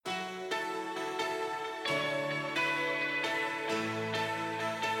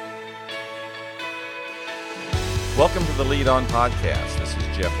Welcome to the Lead On Podcast. This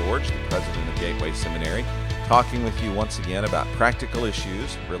is Jeff Orge, the president of Gateway Seminary, talking with you once again about practical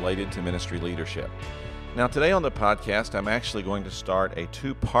issues related to ministry leadership. Now, today on the podcast, I'm actually going to start a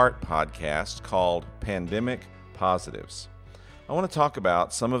two-part podcast called Pandemic Positives. I want to talk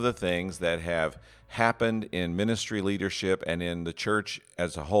about some of the things that have happened in ministry leadership and in the church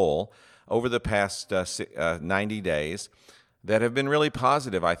as a whole over the past 90 days that have been really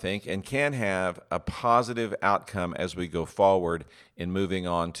positive, I think, and can have a positive outcome as we go forward in moving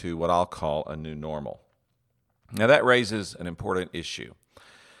on to what I'll call a new normal. Now, that raises an important issue.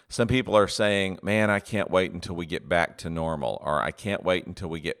 Some people are saying, man, I can't wait until we get back to normal, or I can't wait until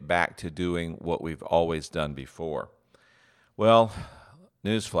we get back to doing what we've always done before. Well,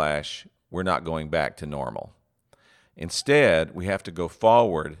 newsflash, we're not going back to normal. Instead, we have to go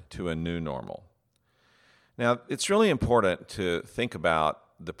forward to a new normal. Now, it's really important to think about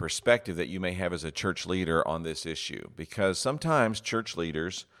the perspective that you may have as a church leader on this issue, because sometimes church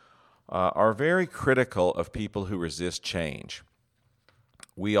leaders are very critical of people who resist change.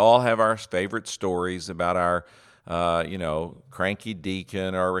 We all have our favorite stories about our, cranky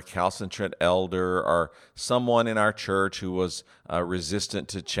deacon or recalcitrant elder or someone in our church who was resistant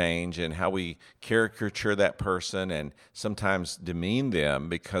to change, and how we caricature that person and sometimes demean them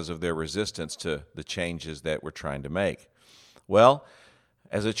because of their resistance to the changes that we're trying to make. Well,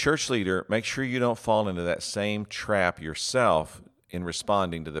 as a church leader, make sure you don't fall into that same trap yourself in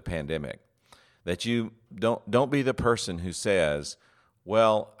responding to the pandemic. That you don't be the person who says,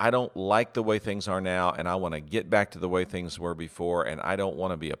 well, I don't like the way things are now, and I want to get back to the way things were before, and I don't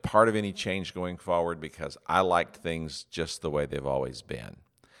want to be a part of any change going forward because I liked things just the way they've always been.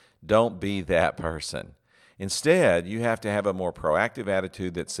 Don't be that person. Instead, you have to have a more proactive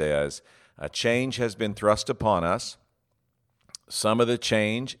attitude that says, a change has been thrust upon us. Some of the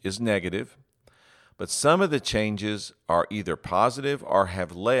change is negative, but some of the changes are either positive or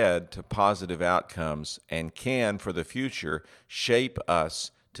have led to positive outcomes and can, for the future, shape us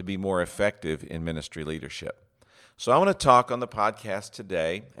to be more effective in ministry leadership. So I want to talk on the podcast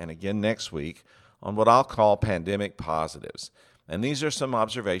today and again next week on what I'll call pandemic positives. And these are some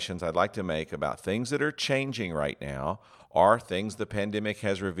observations I'd like to make about things that are changing right now, or things the pandemic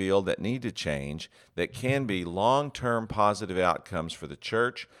has revealed that need to change, that can be long-term positive outcomes for the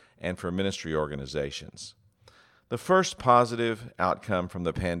church and for ministry organizations. The first positive outcome from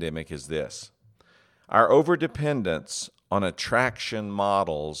the pandemic is this: our overdependence on attraction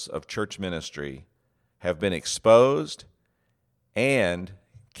models of church ministry have been exposed and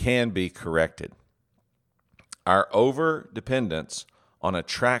can be corrected. Our overdependence on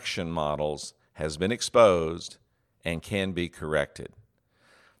attraction models has been exposed and can be corrected.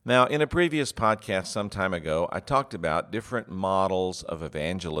 Now, in a previous podcast some time ago, I talked about different models of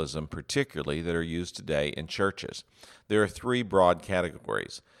evangelism, particularly that are used today in churches. There are three broad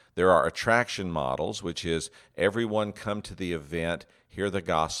categories. There are attraction models, which is everyone come to the event, hear the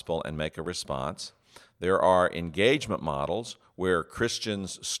gospel, and make a response. There are engagement models, where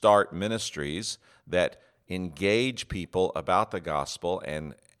Christians start ministries that engage people about the gospel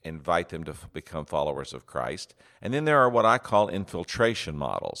and invite them to become followers of Christ. And then there are what I call infiltration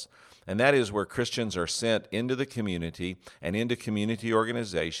models. And that is where Christians are sent into the community and into community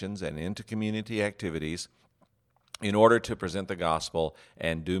organizations and into community activities in order to present the gospel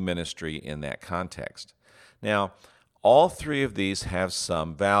and do ministry in that context. Now, all three of these have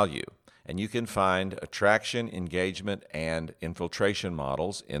some value. And you can find attraction, engagement, and infiltration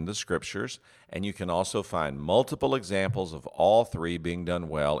models in the Scriptures, and you can also find multiple examples of all three being done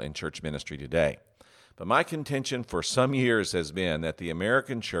well in church ministry today. But my contention for some years has been that the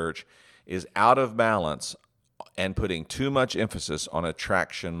American church is out of balance and putting too much emphasis on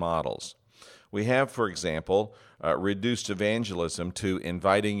attraction models. We have, for example, reduced evangelism to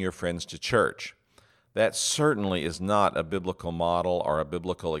inviting your friends to church. That certainly is not a biblical model or a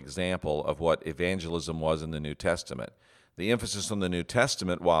biblical example of what evangelism was in the New Testament. The emphasis on the New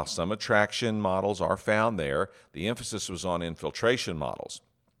Testament, while some attraction models are found there, the emphasis was on infiltration models,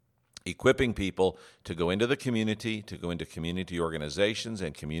 equipping people to go into the community, to go into community organizations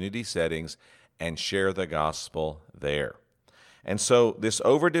and community settings and share the gospel there. And so this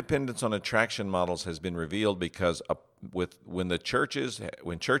overdependence on attraction models has been revealed because when churches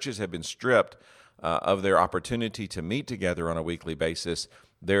have been stripped of their opportunity to meet together on a weekly basis,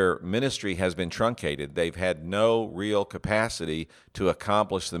 their ministry has been truncated. They've had no real capacity to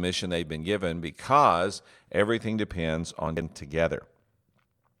accomplish the mission they've been given because everything depends on getting together.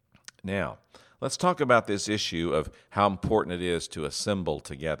 Now, let's talk about this issue of how important it is to assemble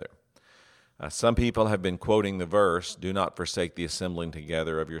together. Some people have been quoting the verse, "Do not forsake the assembling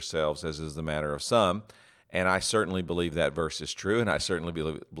together of yourselves, as is the matter of some." And I certainly believe that verse is true, and I certainly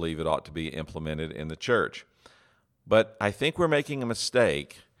believe it ought to be implemented in the church. But I think we're making a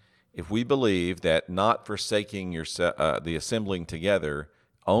mistake if we believe that not forsaking the assembling together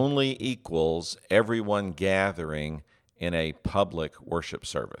only equals everyone gathering in a public worship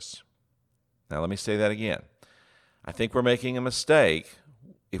service. Now, let me say that again. I think we're making a mistake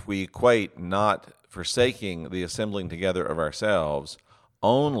if we equate not forsaking the assembling together of ourselves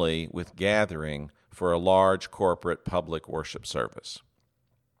only with gathering for a large corporate public worship service.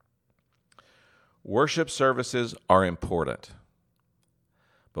 Worship services are important.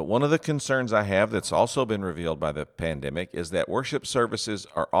 But one of the concerns I have that's also been revealed by the pandemic is that worship services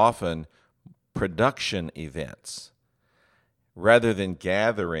are often production events rather than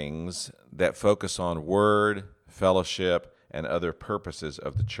gatherings that focus on word, fellowship, and other purposes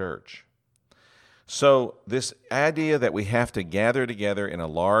of the church. So this idea that we have to gather together in a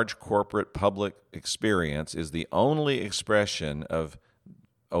large corporate public experience is the only expression of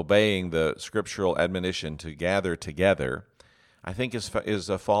obeying the scriptural admonition to gather together, I think is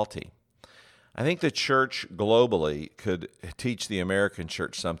faulty. I think the church globally could teach the American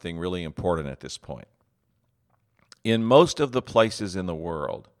church something really important at this point. In most of the places in the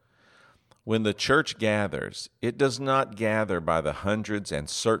world, when the church gathers, it does not gather by the hundreds and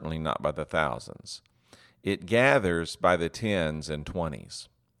certainly not by the thousands. It gathers by the tens and 20s.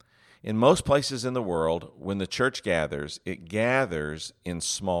 In most places in the world, when the church gathers, it gathers in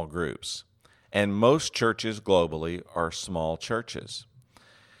small groups. And most churches globally are small churches.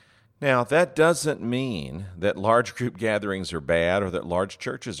 Now, that doesn't mean that large group gatherings are bad or that large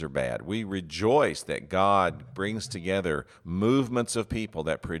churches are bad. We rejoice that God brings together movements of people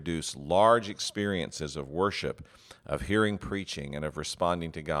that produce large experiences of worship, of hearing preaching, and of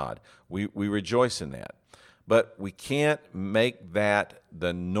responding to God. We rejoice in that. But we can't make that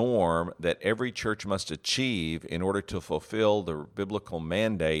the norm that every church must achieve in order to fulfill the biblical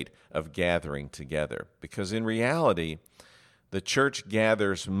mandate of gathering together. Because in reality, the church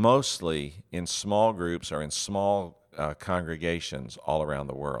gathers mostly in small groups or in small congregations all around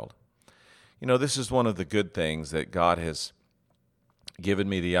the world. You know, this is one of the good things that God has given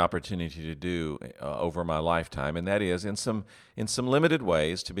me the opportunity to do over my lifetime, and that is in some limited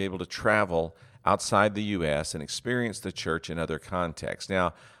ways to be able to travel outside the U.S. and experience the church in other contexts.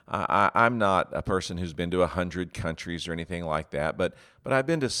 Now, I'm not a person who's been to 100 countries or anything like that, but I've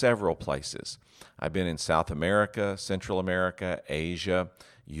been to several places. I've been in South America, Central America, Asia,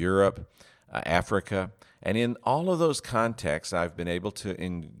 Europe, Africa, and in all of those contexts, I've been able to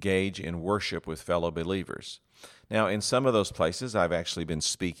engage in worship with fellow believers. Now, in some of those places, I've actually been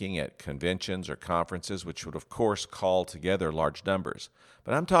speaking at conventions or conferences, which would, of course, call together large numbers.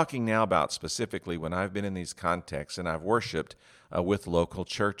 But I'm talking now about specifically when I've been in these contexts and I've worshiped with local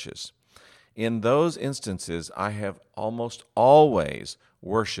churches. In those instances, I have almost always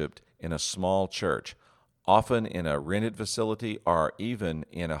worshiped in a small church, often in a rented facility or even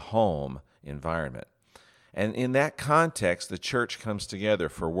in a home environment. And in that context, the church comes together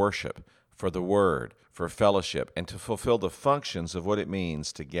for worship, for the word, for fellowship, and to fulfill the functions of what it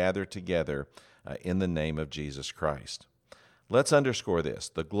means to gather together in the name of Jesus Christ. Let's underscore this.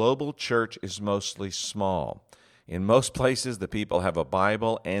 The global church is mostly small. In most places, the people have a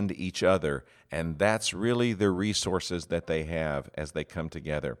Bible and each other, and that's really the resources that they have as they come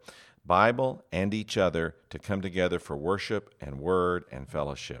together. Bible and each other to come together for worship and word and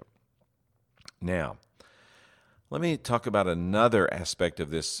fellowship. Now, let me talk about another aspect of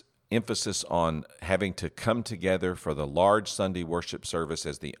this emphasis on having to come together for the large Sunday worship service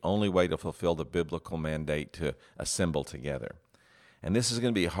as the only way to fulfill the biblical mandate to assemble together. And this is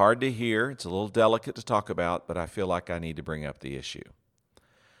going to be hard to hear. It's a little delicate to talk about, but I feel like I need to bring up the issue.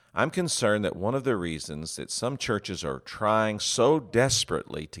 I'm concerned that one of the reasons that some churches are trying so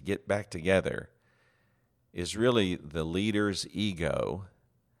desperately to get back together is really the leader's ego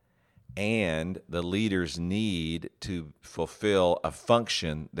and the leader's need to fulfill a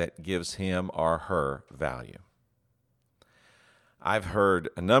function that gives him or her value. I've heard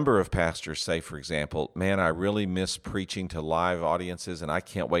a number of pastors say, for example, man, I really miss preaching to live audiences and I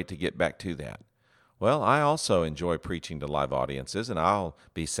can't wait to get back to that. Well, I also enjoy preaching to live audiences and I'll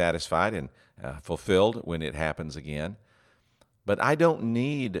be satisfied and fulfilled when it happens again. But I don't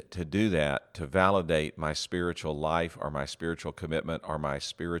need to do that to validate my spiritual life or my spiritual commitment or my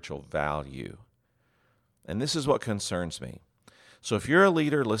spiritual value. And this is what concerns me. So if you're a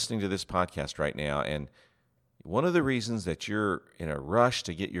leader listening to this podcast right now, and one of the reasons that you're in a rush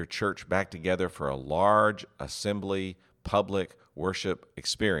to get your church back together for a large assembly, public worship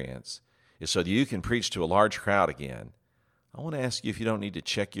experience is so that you can preach to a large crowd again, I want to ask you if you don't need to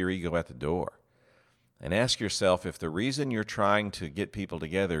check your ego at the door. and ask yourself if the reason you're trying to get people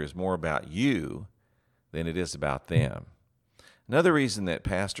together is more about you than it is about them. Another reason that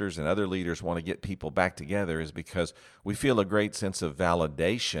pastors and other leaders want to get people back together is because we feel a great sense of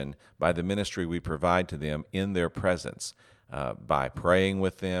validation by the ministry we provide to them in their presence, by praying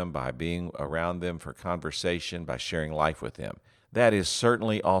with them, by being around them for conversation, by sharing life with them. That is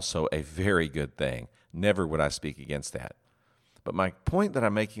certainly also a very good thing. Never would I speak against that. But my point that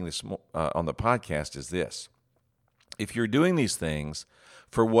I'm making this on the podcast is this. If you're doing these things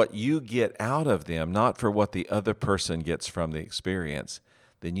for what you get out of them, not for what the other person gets from the experience,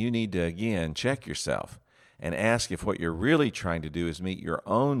 then you need to, again, check yourself and ask if what you're really trying to do is meet your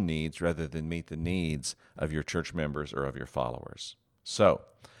own needs rather than meet the needs of your church members or of your followers. So,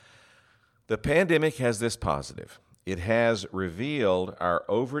 the pandemic has this positive. It has revealed our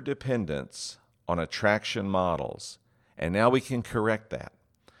overdependence on attraction models, and now we can correct that.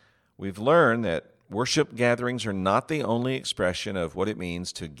 We've learned that worship gatherings are not the only expression of what it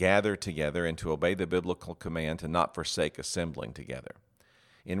means to gather together and to obey the biblical command to not forsake assembling together.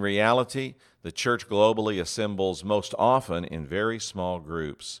 In reality, the church globally assembles most often in very small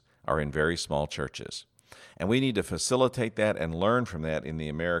groups or in very small churches. And we need to facilitate that and learn from that in the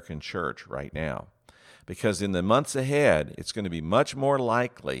American church right now. Because in the months ahead, it's going to be much more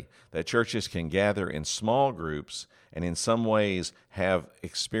likely that churches can gather in small groups and in some ways have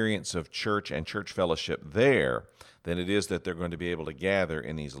experience of church and church fellowship there than it is that they're going to be able to gather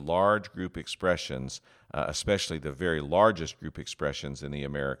in these large group expressions, especially the very largest group expressions in the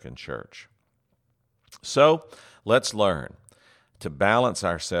American church. So let's learn to balance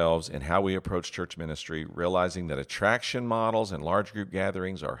ourselves in how we approach church ministry, realizing that attraction models and large group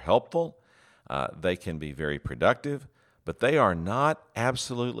gatherings are helpful. They can be very productive, but they are not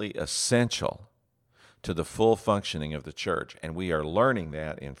absolutely essential to the full functioning of the church, and we are learning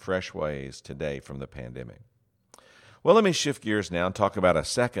that in fresh ways today from the pandemic. Well, let me shift gears now and talk about a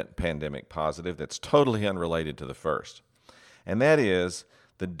second pandemic positive that's totally unrelated to the first, and that is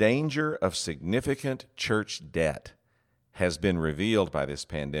the danger of significant church debt has been revealed by this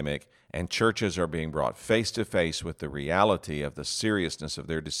pandemic, and churches are being brought face to face with the reality of the seriousness of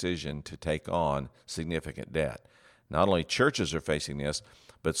their decision to take on significant debt. Not only churches are facing this,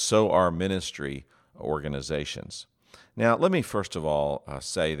 but so are ministry organizations. Now, let me first of all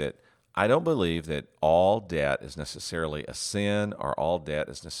say that I don't believe that all debt is necessarily a sin or all debt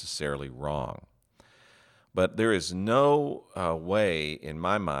is necessarily wrong. But there is no way in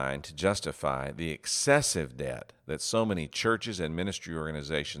my mind to justify the excessive debt that so many churches and ministry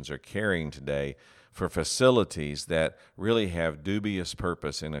organizations are carrying today for facilities that really have dubious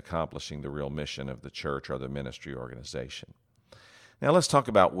purpose in accomplishing the real mission of the church or the ministry organization. Now let's talk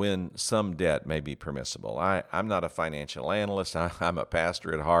about when some debt may be permissible. I'm not a financial analyst. I'm a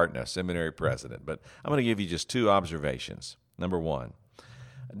pastor at heart and a seminary president, but I'm going to give you just two observations. Number one,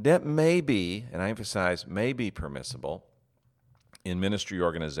 debt may be, and I emphasize may be permissible in ministry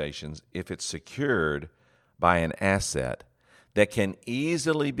organizations if it's secured by an asset that can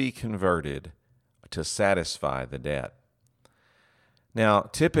easily be converted to satisfy the debt. Now,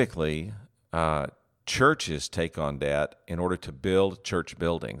 typically, churches take on debt in order to build church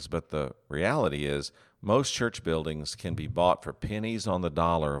buildings, but the reality is most church buildings can be bought for pennies on the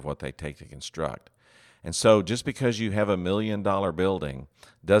dollar of what they take to construct. And so just because you have $1 million building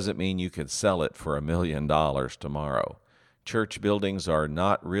doesn't mean you could sell it for $1 million tomorrow. Church buildings are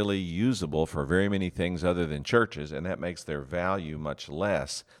not really usable for very many things other than churches, and that makes their value much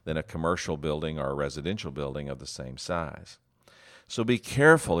less than a commercial building or a residential building of the same size. So be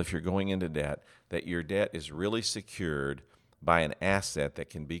careful if you're going into debt that your debt is really secured by an asset that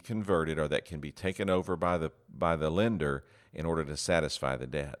can be converted or that can be taken over by the lender in order to satisfy the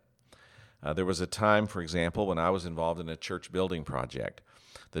debt. There was a time, for example, when I was involved in a church building project.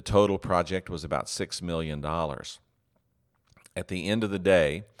 The total project was about $6 million. At the end of the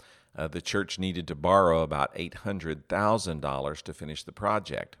day, the church needed to borrow about $800,000 to finish the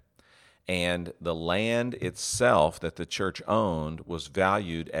project. And the land itself that the church owned was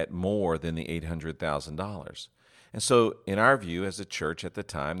valued at more than the $800,000. And so in our view as a church at the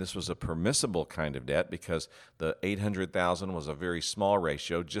time, this was a permissible kind of debt because the $800,000 was a very small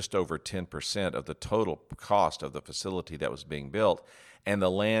ratio, just over 10% of the total cost of the facility that was being built. And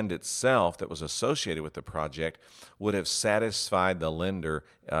the land itself that was associated with the project would have satisfied the lender,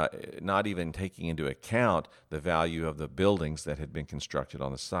 not even taking into account the value of the buildings that had been constructed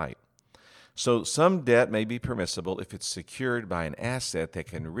on the site. So some debt may be permissible if it's secured by an asset that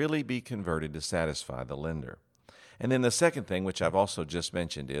can really be converted to satisfy the lender. And then the second thing, which I've also just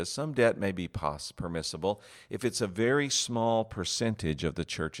mentioned, is some debt may be permissible if it's a very small percentage of the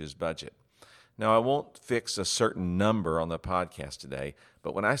church's budget. Now, I won't fix a certain number on the podcast today,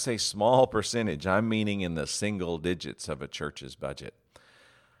 but when I say small percentage, I'm meaning in the single digits of a church's budget.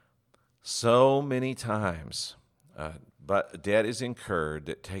 So many times, but debt is incurred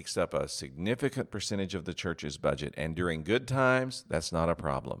that takes up a significant percentage of the church's budget, and during good times, that's not a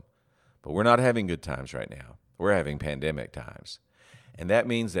problem. But we're not having good times right now. We're having pandemic times. And that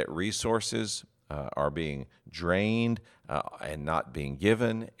means that resources are being drained and not being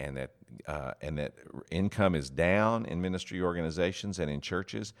given, and that income is down in ministry organizations and in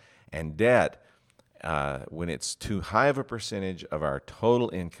churches. And debt, when it's too high of a percentage of our total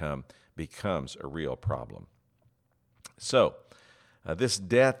income, becomes a real problem. So, this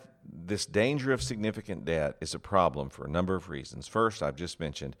danger of significant debt is a problem for a number of reasons. First, I've just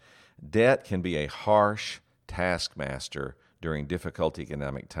mentioned, debt can be a harsh taskmaster during difficult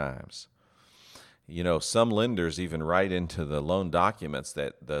economic times. You know, some lenders even write into the loan documents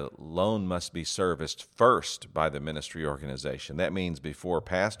that the loan must be serviced first by the ministry organization. That means before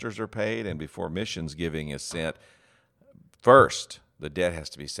pastors are paid and before missions giving is sent, first the debt has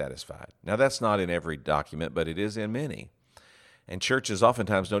to be satisfied. Now, that's not in every document, but it is in many. And churches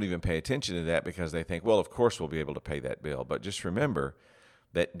oftentimes don't even pay attention to that because they think, well, of course we'll be able to pay that bill. But just remember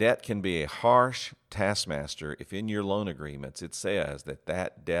that debt can be a harsh taskmaster if in your loan agreements it says that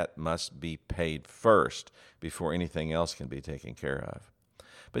that debt must be paid first before anything else can be taken care of.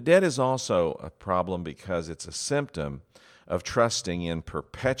 But debt is also a problem because it's a symptom of trusting in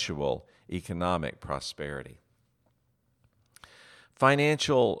perpetual economic prosperity.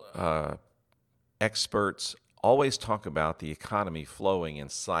 Financial experts always talk about the economy flowing in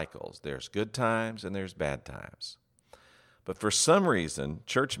cycles. There's good times and there's bad times. But for some reason,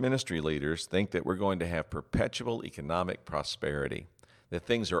 church ministry leaders think that we're going to have perpetual economic prosperity, that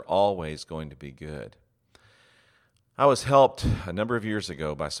things are always going to be good. I was helped a number of years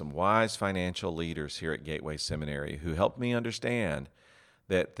ago by some wise financial leaders here at Gateway Seminary who helped me understand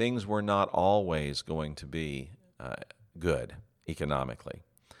that things were not always going to be good economically.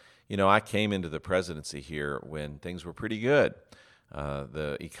 You know, I came into the presidency here when things were pretty good.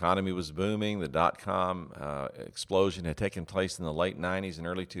 The economy was booming. The dot-com explosion had taken place in the late 90s and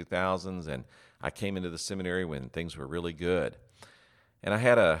early 2000s, and I came into the seminary when things were really good. And I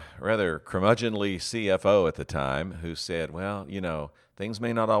had a rather curmudgeonly CFO at the time who said, well, you know, things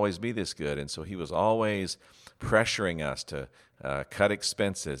may not always be this good. And so he was always pressuring us to cut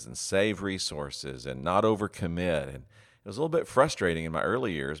expenses and save resources and not overcommit. And it was a little bit frustrating in my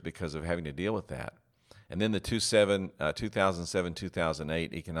early years because of having to deal with that. And then the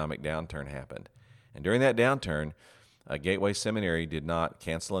 2007-2008 economic downturn happened. And during that downturn, Gateway Seminary did not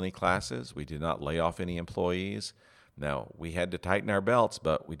cancel any classes. We did not lay off any employees. Now, we had to tighten our belts,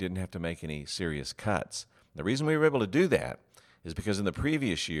 but we didn't have to make any serious cuts. The reason we were able to do that is because in the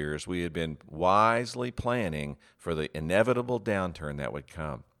previous years, we had been wisely planning for the inevitable downturn that would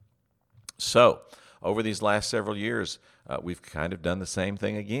come. So, over these last several years, we've kind of done the same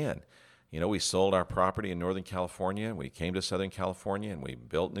thing again. You know, we sold our property in Northern California, and we came to Southern California, and we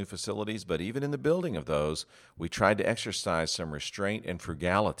built new facilities. But even in the building of those, we tried to exercise some restraint and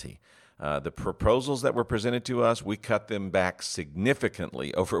frugality. The proposals that were presented to us, we cut them back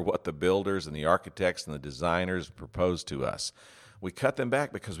significantly over what the builders and the architects and the designers proposed to us. We cut them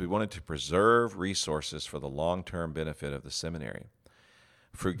back because we wanted to preserve resources for the long-term benefit of the seminary.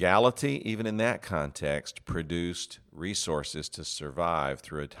 Frugality, even in that context, produced resources to survive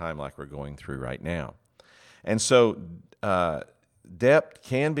through a time like we're going through right now. And so debt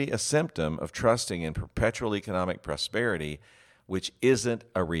can be a symptom of trusting in perpetual economic prosperity, which isn't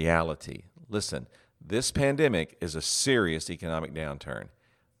a reality. Listen, this pandemic is a serious economic downturn.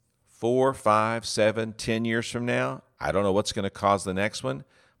 4, 5, 7, 10 years from now, I don't know what's going to cause the next one,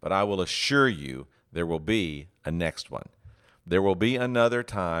 but I will assure you there will be a next one. There will be another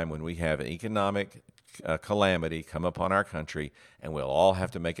time when we have an economic calamity come upon our country, and we'll all have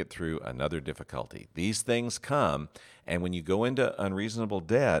to make it through another difficulty. These things come, and when you go into unreasonable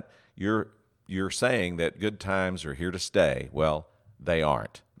debt, you're saying that good times are here to stay. Well, they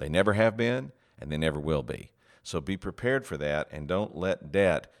aren't. They never have been, and they never will be. So be prepared for that, and don't let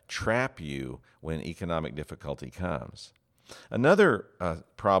debt trap you when economic difficulty comes. Another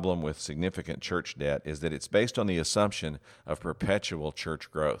problem with significant church debt is that it's based on the assumption of perpetual church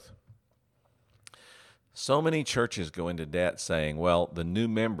growth. So many churches go into debt saying, well, the new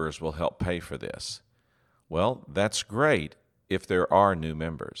members will help pay for this. Well, that's great if there are new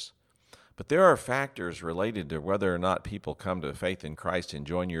members. But there are factors related to whether or not people come to faith in Christ and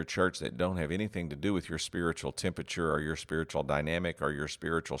join your church that don't have anything to do with your spiritual temperature or your spiritual dynamic or your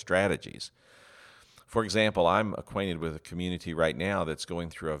spiritual strategies. For example, I'm acquainted with a community right now that's going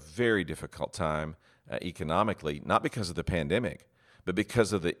through a very difficult time economically, not because of the pandemic, but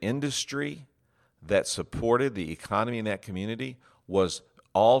because of the industry that supported the economy in that community was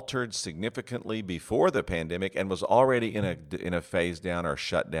altered significantly before the pandemic and was already in a phase down or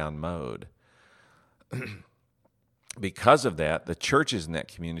shut down mode. Because of that, the churches in that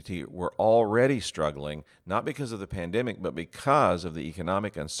community were already struggling, not because of the pandemic, but because of the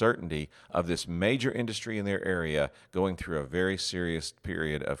economic uncertainty of this major industry in their area going through a very serious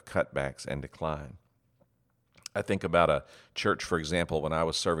period of cutbacks and decline. I think about a church, for example, when I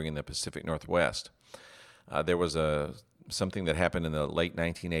was serving in the Pacific Northwest. There was something that happened in the late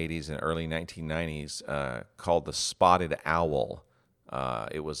 1980s and early 1990s called the spotted owl.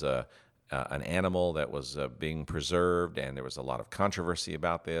 It was an animal that was being preserved, and there was a lot of controversy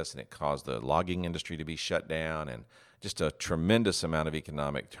about this, and it caused the logging industry to be shut down, and just a tremendous amount of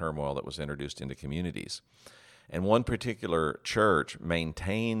economic turmoil that was introduced into communities. And one particular church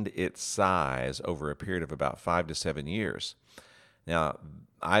maintained its size over a period of about 5 to 7 years. Now,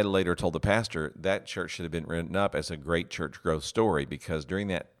 I later told the pastor that church should have been written up as a great church growth story, because during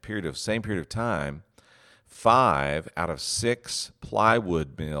that same period of time, 5 out of 6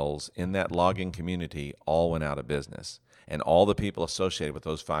 plywood mills in that logging community all went out of business, and all the people associated with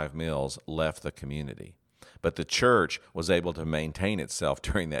those 5 mills left the community. But the church was able to maintain itself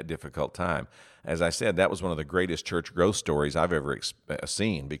during that difficult time. As I said, that was one of the greatest church growth stories I've ever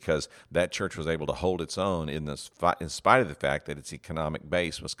seen, because that church was able to hold its own in spite of the fact that its economic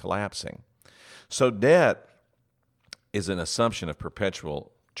base was collapsing. So debt is an assumption of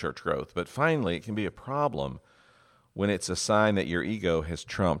perpetual church growth, but finally it can be a problem when it's a sign that your ego has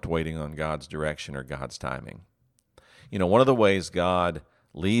trumped waiting on God's direction or God's timing. You know, one of the ways God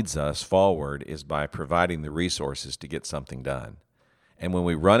leads us forward is by providing the resources to get something done. And when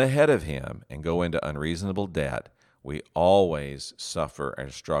we run ahead of Him and go into unreasonable debt, we always suffer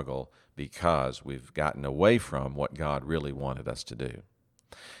and struggle because we've gotten away from what God really wanted us to do.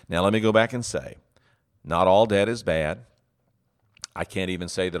 Now, let me go back and say, not all debt is bad. I can't even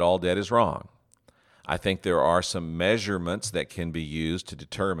say that all debt is wrong. I think there are some measurements that can be used to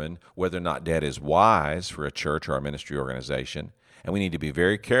determine whether or not debt is wise for a church or a ministry organization. And we need to be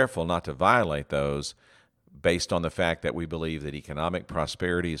very careful not to violate those based on the fact that we believe that economic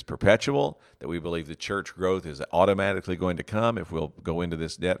prosperity is perpetual, that we believe that church growth is automatically going to come if we'll go into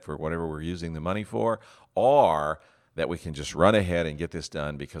this debt for whatever we're using the money for, or that we can just run ahead and get this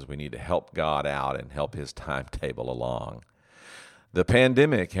done because we need to help God out and help His timetable along. The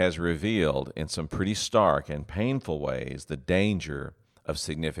pandemic has revealed in some pretty stark and painful ways the danger of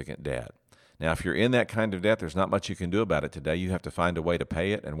significant debt. Now, if you're in that kind of debt, there's not much you can do about it today. You have to find a way to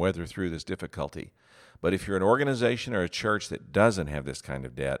pay it and weather through this difficulty. But if you're an organization or a church that doesn't have this kind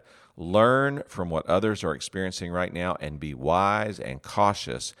of debt, learn from what others are experiencing right now and be wise and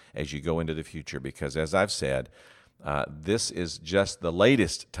cautious as you go into the future, because as I've said, this is just the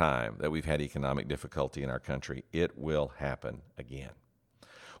latest time that we've had economic difficulty in our country. It will happen again.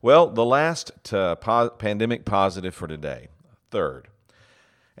 Well, the last pandemic positive for today, third,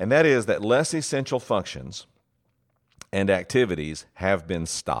 and that is that less essential functions and activities have been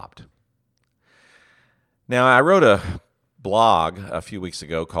stopped. Now, I wrote a blog a few weeks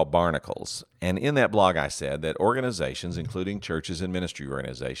ago called Barnacles, and in that blog I said that organizations, including churches and ministry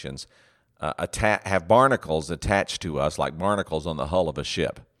organizations, have barnacles attached to us like barnacles on the hull of a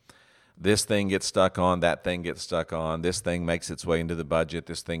ship. This thing gets stuck on, that thing gets stuck on, this thing makes its way into the budget,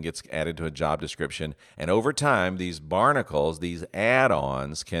 this thing gets added to a job description. And over time, these barnacles, these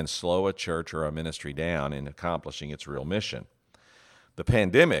add-ons, can slow a church or a ministry down in accomplishing its real mission. The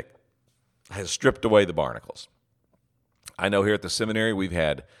pandemic has stripped away the barnacles. I know here at the seminary we've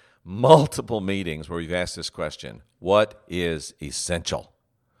had multiple meetings where we've asked this question: what is essential?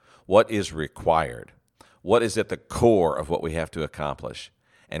 What is required? What is at the core of what we have to accomplish?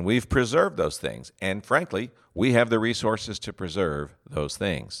 And we've preserved those things. And frankly, we have the resources to preserve those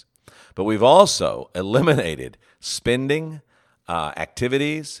things. But we've also eliminated spending,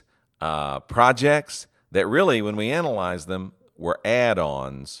 activities, projects that really, when we analyze them, were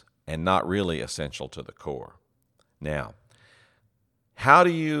add-ons and not really essential to the core. Now, how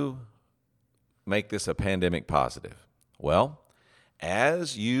do you make this a pandemic positive? Well,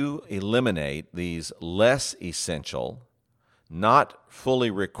 as you eliminate these less essential, not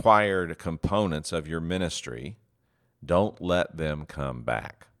fully required components of your ministry, don't let them come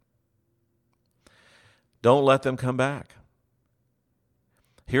back. Don't let them come back.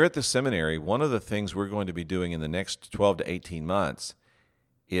 Here at the seminary, one of the things we're going to be doing in the next 12 to 18 months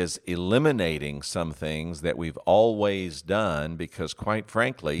is eliminating some things that we've always done because, quite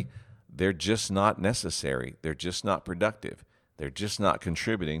frankly, they're just not necessary. They're just not productive. They're just not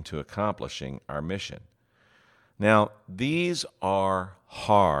contributing to accomplishing our mission. Now, these are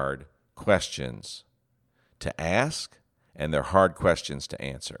hard questions to ask, and they're hard questions to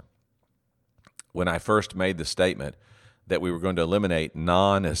answer. When I first made the statement that we were going to eliminate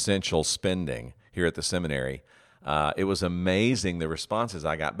non-essential spending here at the seminary, it was amazing the responses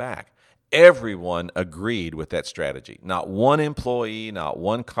I got back. Everyone agreed with that strategy. Not one employee, not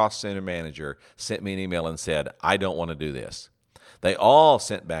one cost center manager sent me an email and said, I don't want to do this. They all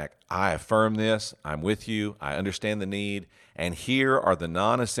sent back, I affirm this, I'm with you, I understand the need, and here are the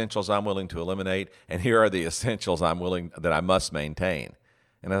non-essentials I'm willing to eliminate, and here are the essentials that I must maintain.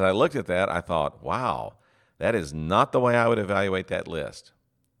 And as I looked at that, I thought, wow, that is not the way I would evaluate that list.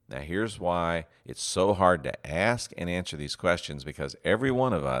 Now, here's why it's so hard to ask and answer these questions, because every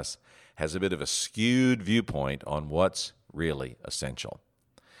one of us has a bit of a skewed viewpoint on what's really essential.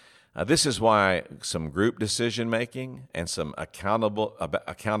 This is why some group decision-making and some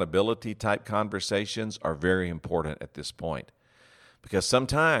accountability type conversations are very important at this point. Because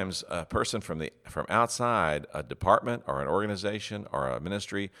sometimes a person from outside a department or an organization or a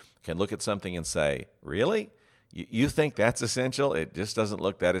ministry can look at something and say, really? You think that's essential? It just doesn't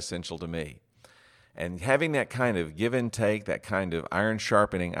look that essential to me. And having that kind of give and take, that kind of iron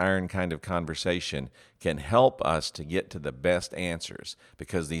sharpening iron kind of conversation can help us to get to the best answers,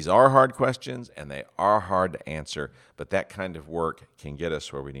 because these are hard questions and they are hard to answer, but that kind of work can get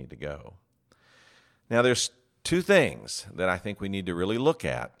us where we need to go. Now, there's two things that I think we need to really look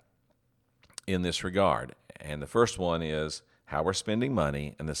at in this regard. And the first one is how we're spending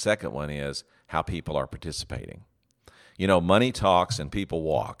money, and the second one is how people are participating. You know, money talks and people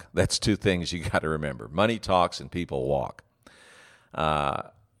walk. That's two things you got to remember. Money talks and people walk.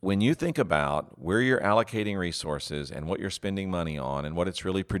 When you think about where you're allocating resources and what you're spending money on and what it's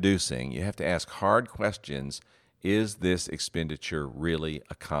really producing, you have to ask hard questions. Is this expenditure really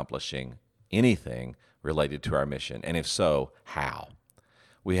accomplishing anything related to our mission? And if so, how?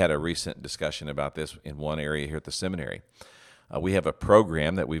 We had a recent discussion about this in one area here at the seminary. We have a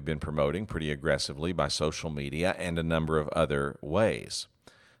program that we've been promoting pretty aggressively by social media and a number of other ways.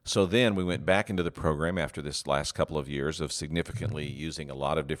 So then we went back into the program after this last couple of years of significantly using a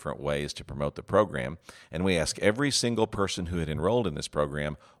lot of different ways to promote the program, and we asked every single person who had enrolled in this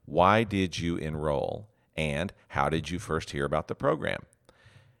program, why did you enroll, and how did you first hear about the program?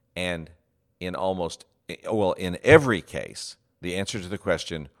 And in every case, the answer to the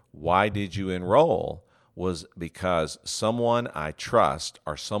question, why did you enroll, was because someone I trust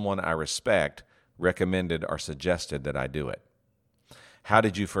or someone I respect recommended or suggested that I do it. How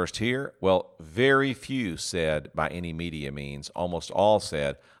did you first hear? Well, very few said by any media means. Almost all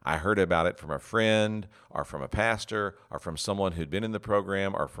said, I heard about it from a friend or from a pastor or from someone who'd been in the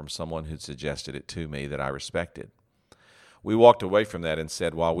program or from someone who'd suggested it to me that I respected. We walked away from that and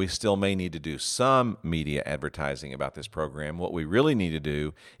said, while we still may need to do some media advertising about this program, what we really need to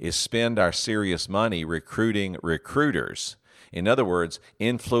do is spend our serious money recruiting recruiters. In other words,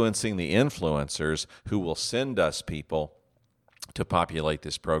 influencing the influencers who will send us people to populate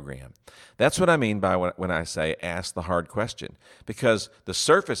this program. That's what I mean by when I say ask the hard question, because the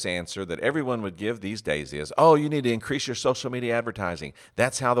surface answer that everyone would give these days is, oh, you need to increase your social media advertising.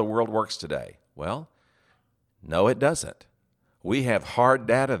 That's how the world works today. Well, no, it doesn't. We have hard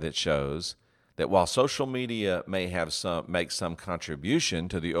data that shows that while social media may make some contribution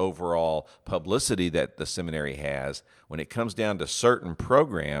to the overall publicity that the seminary has, when it comes down to certain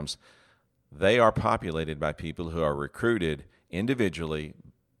programs, they are populated by people who are recruited individually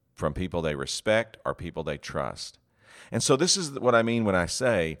from people they respect or people they trust. And so this is what I mean when I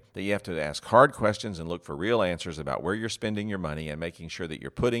say that you have to ask hard questions and look for real answers about where you're spending your money and making sure that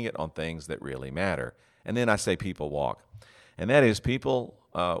you're putting it on things that really matter. And then I say people walk. And that is, people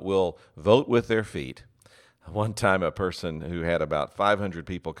will vote with their feet. One time a person who had about 500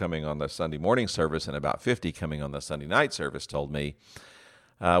 people coming on the Sunday morning service and about 50 coming on the Sunday night service told me,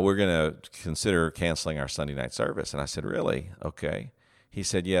 we're going to consider canceling our Sunday night service. And I said, really? Okay. He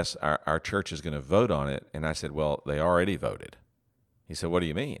said, yes, our church is going to vote on it. And I said, well, they already voted. He said, what do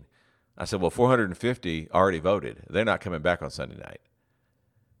you mean? I said, well, 450 already voted. They're not coming back on Sunday night.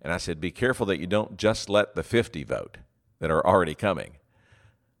 And I said, be careful that you don't just let the 50 vote that are already coming.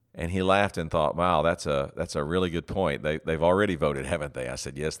 And he laughed and thought, wow, that's a really good point. They've already voted, haven't they? I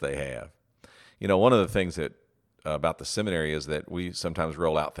said, yes, they have. You know, one of the things that about the seminary is that we sometimes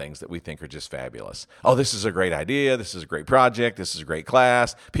roll out things that we think are just fabulous. Oh, this is a great idea. This is a great project. This is a great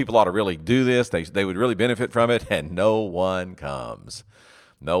class. People ought to really do this. They would really benefit from it. And no one comes.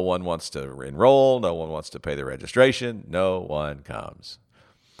 No one wants to enroll. No one wants to pay the registration. No one comes.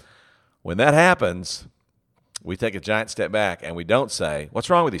 When that happens, we take a giant step back and we don't say, what's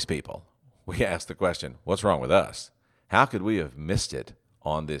wrong with these people? We ask the question, what's wrong with us? How could we have missed it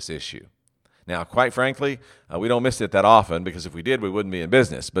on this issue? Now, quite frankly, we don't miss it that often because if we did, we wouldn't be in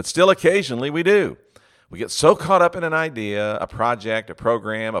business. But still, occasionally we do. We get so caught up in an idea, a project, a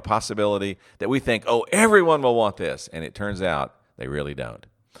program, a possibility that we think, oh, everyone will want this. And it turns out they really don't.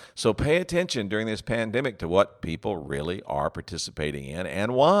 So pay attention during this pandemic to what people really are participating in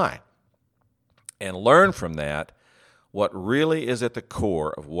and why. And learn from that what really is at the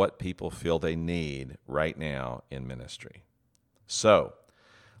core of what people feel they need right now in ministry. So,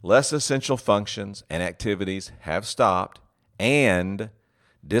 less essential functions and activities have stopped, and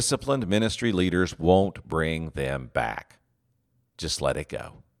disciplined ministry leaders won't bring them back. Just let it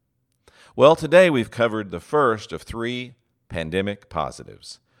go. Well, today we've covered the first of 3 pandemic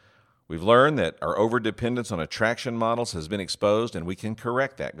positives. We've learned that our overdependence on attraction models has been exposed, and we can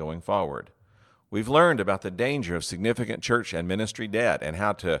correct that going forward. We've learned about the danger of significant church and ministry debt and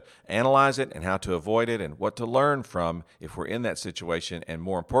how to analyze it and how to avoid it and what to learn from if we're in that situation, and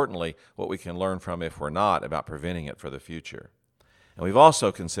more importantly, what we can learn from if we're not about preventing it for the future. And we've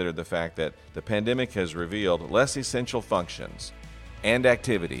also considered the fact that the pandemic has revealed less essential functions and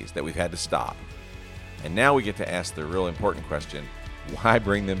activities that we've had to stop. And now we get to ask the real important question, why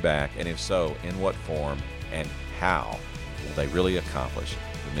bring them back? And if so, in what form and how will they really accomplish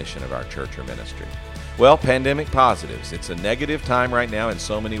the mission of our church or ministry? Well, pandemic positives. It's a negative time right now in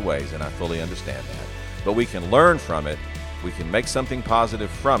so many ways, and I fully understand that. But we can learn from it. We can make something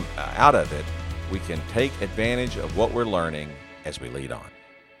positive out of it. We can take advantage of what we're learning as we lead on.